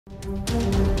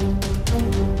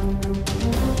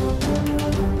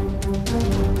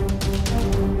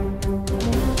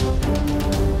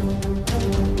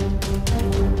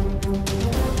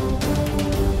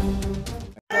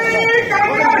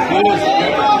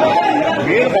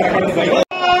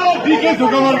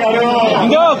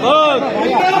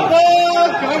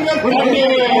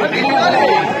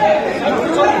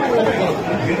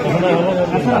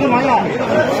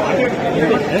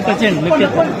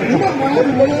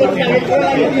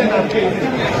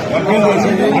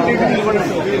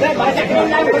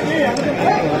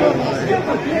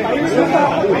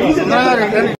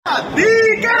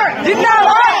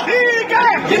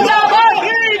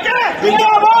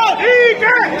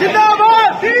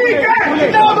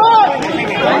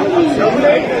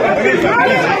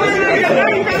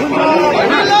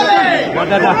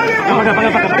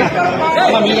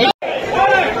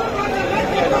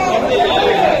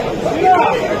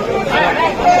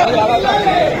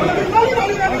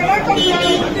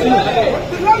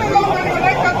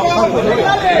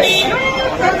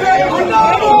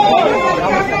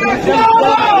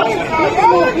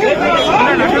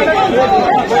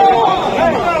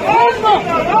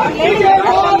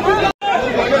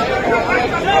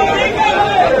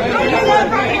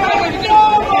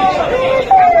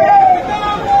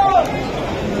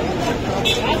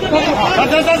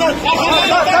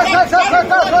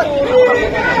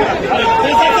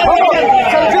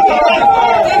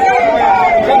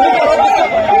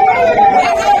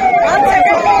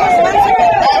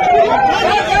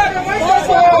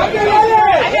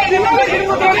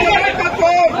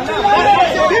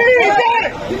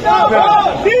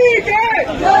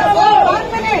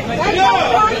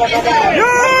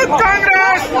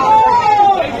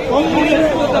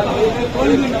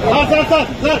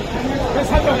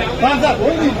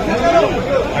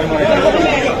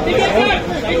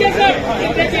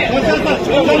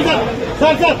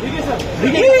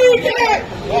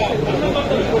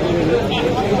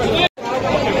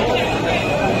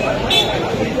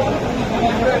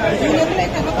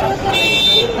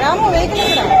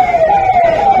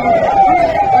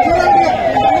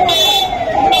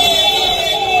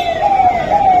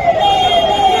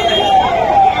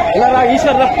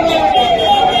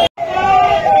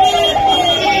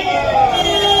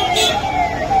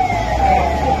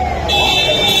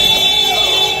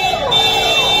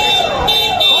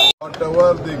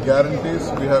Whatever the guarantees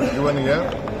we have given here,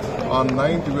 on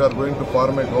 9th we are going to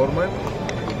form a government.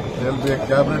 There will be a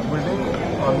cabinet meeting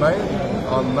on 9th.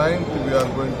 On 9th we are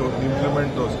going to implement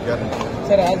those guarantees.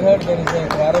 Sir, as heard there is a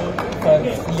quarrel for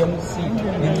CM seat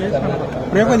in Karnataka.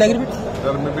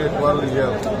 There may be a quarrel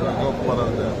here. There is no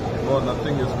quarrel there. No,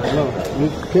 nothing is made.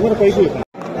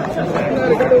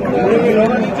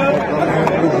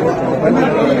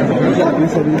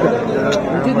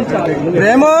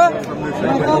 ప్రేమ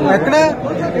ఎక్కడ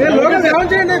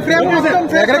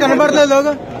ఎక్కడ కనబడలేదు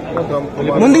logo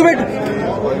ముందుకు పెట్టు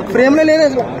frame లో లేదు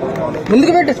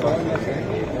ముందుకు పెట్టు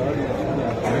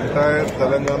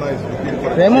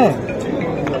ప్రేమ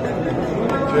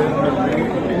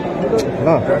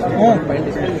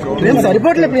ప్రేమ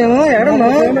సరిపోవట్లేదు ప్రేమ ఎక్కడన్నా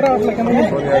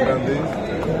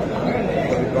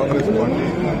Congress party,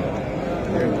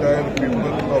 the entire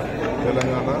people of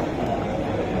Telangana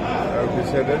have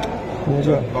decided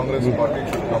that Congress party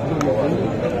should come to power.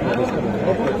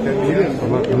 After 10 years,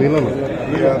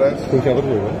 TRS,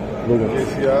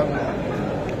 KCR,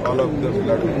 all of them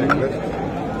got to take rest.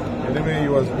 Anyway, he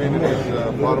was been in his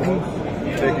farm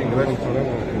taking rest.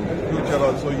 Future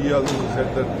also, he also said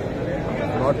that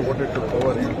not voted to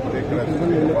power, he will take rest in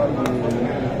the farm.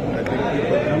 I think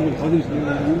people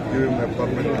give him a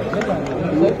permanent rest.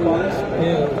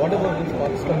 What about this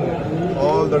Pakistan?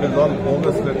 All that is all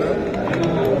bogus letter.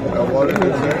 I have already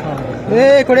said.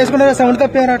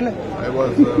 I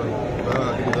was, it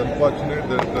is unfortunate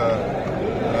that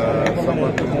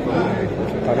someone from the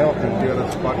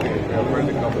TRS party have made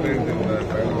a complaint in the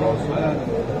Bangalore also.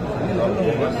 All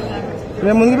bogus.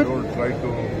 Don't try to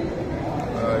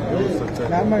use such a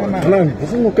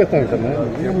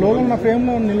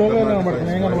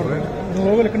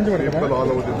people all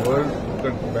over the world look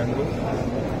at Bangalore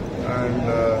and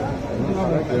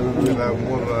they will have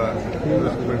more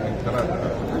investment in Karnataka.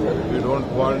 We don't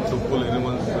want to pull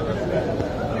anyone's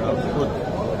food.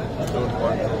 We don't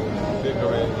want to take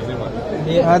away anyone.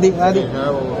 We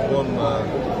have our own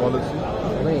policy.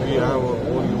 We have our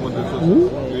own human resources.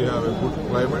 We have a good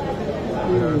climate.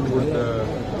 We have good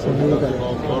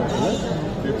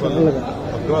people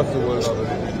across the world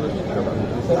already.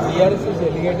 So TRS is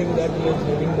delegating that he is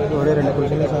leading the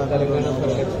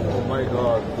Oh my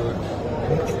God, good.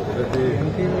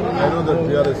 I know that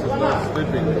TRS is not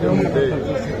sleeping every day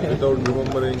without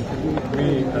remembering me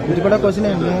and मुझे बड़ा question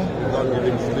है not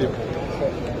getting sleep.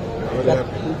 Very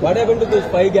happy. What happened to those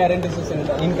 5 guarantees in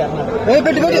Karnataka? ए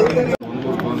बैठ बैठ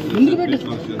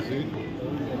Constituency.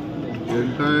 The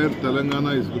entire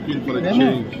Telangana is looking for a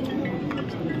change.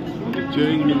 The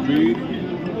change will be,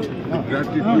 the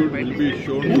gratitude will be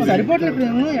shown to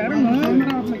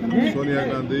Sonia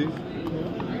Gandhi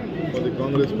for the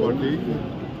Congress party.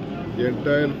 The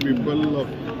entire people of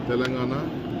Telangana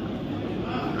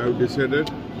have decided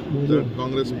that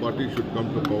Congress party should come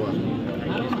to power.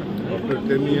 After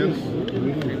 10 years,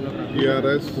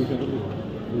 TRS,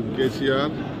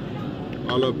 KCR,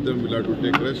 all of them will have to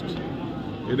take rest.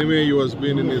 Anyway, he has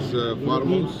been in his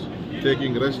farmhouse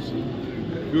taking rest.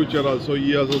 Future also,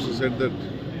 he has also said that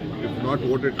if not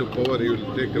voted to power, he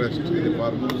will take rest in the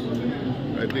farmhouse.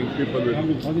 I think people will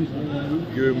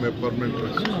give him a permanent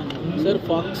rest. Sir,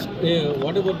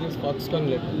 what about this Foxconn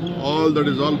letter? All that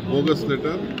is all bogus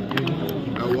letter.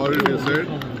 I have already said.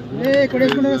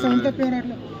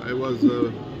 I was.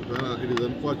 It is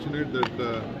unfortunate that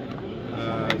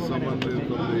someone from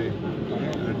the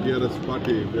TRS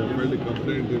party, they have filed a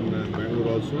complaint in Bangalore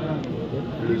also.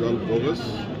 It is all bogus.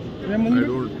 I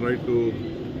don't try to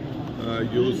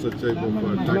use such type of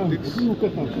tactics.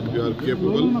 We are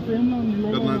capable.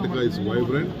 Karnataka is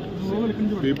vibrant.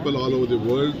 People all over the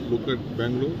world look at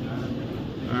Bangalore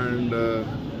and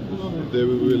they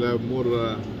will have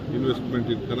more investment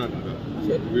in Karnataka.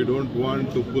 We don't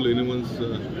want to pull anyone's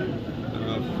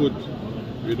foot.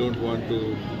 We don't want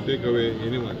to take away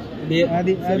anyone's. We have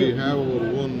our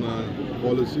own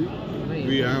policy.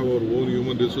 We have our own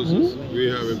human resources. We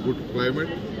have a good climate.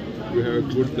 We have a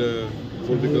good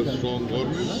political strong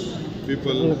government.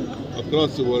 People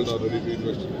across the world are ready to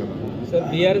invest in Karnataka. Sir,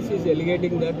 BRS is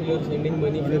alleging that you are sending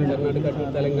money from Karnataka to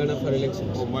Telangana for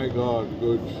elections. Oh my God,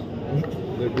 good.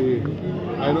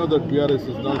 I know that BRS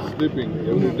is not sleeping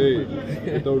every day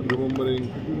without remembering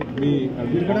me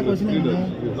and the Congress leaders.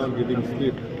 He is not getting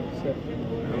sleep.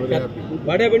 I'm very happy.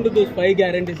 What happened to those 5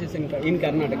 guarantees in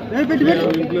Karnataka? We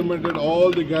have implemented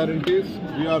all the guarantees.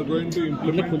 We are going to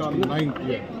implement on 9th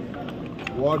year.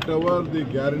 Whatever the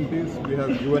guarantees we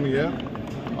have given here,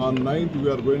 on 9th we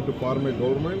are going to form a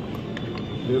government.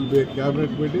 There will be a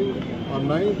cabinet meeting on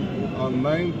 9th. On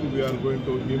 9th we are going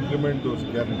to implement those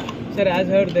guarantees. Sir, as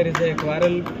heard, there is a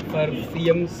quarrel for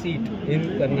CM seat in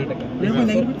Karnataka.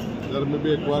 There may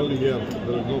be a quarrel here.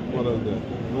 There is no quarrel there.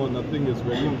 No, nothing is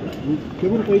waiting.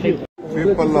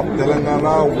 People of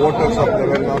Telangana, voters of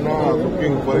Telangana are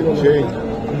looking for a change.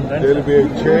 There will be a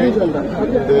change.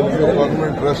 There will be a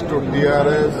permanent rest to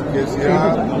TRS,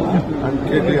 KCR and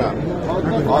KTR.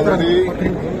 Already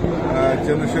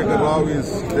Chandrasekhar Rao is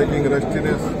taking rest in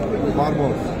his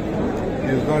farmhouse. He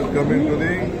is not coming to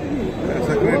the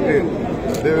secretariat.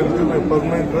 There will be a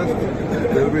permanent rest.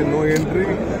 There will be no entry.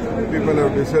 People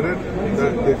have decided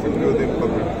that they should go the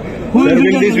permanent. Sir,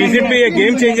 will this visit be a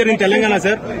game changer in Telangana,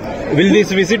 sir? Will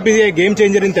this visit be a game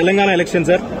changer in Telangana election,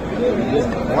 sir?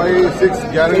 Why 6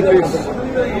 guarantees?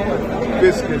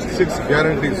 6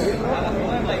 guarantees.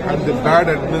 And the bad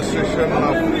administration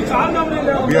of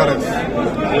BRS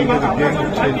will be the game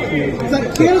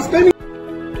changer.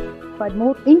 For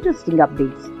more interesting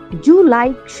updates, do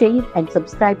like, share and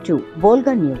subscribe to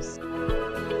Volga News.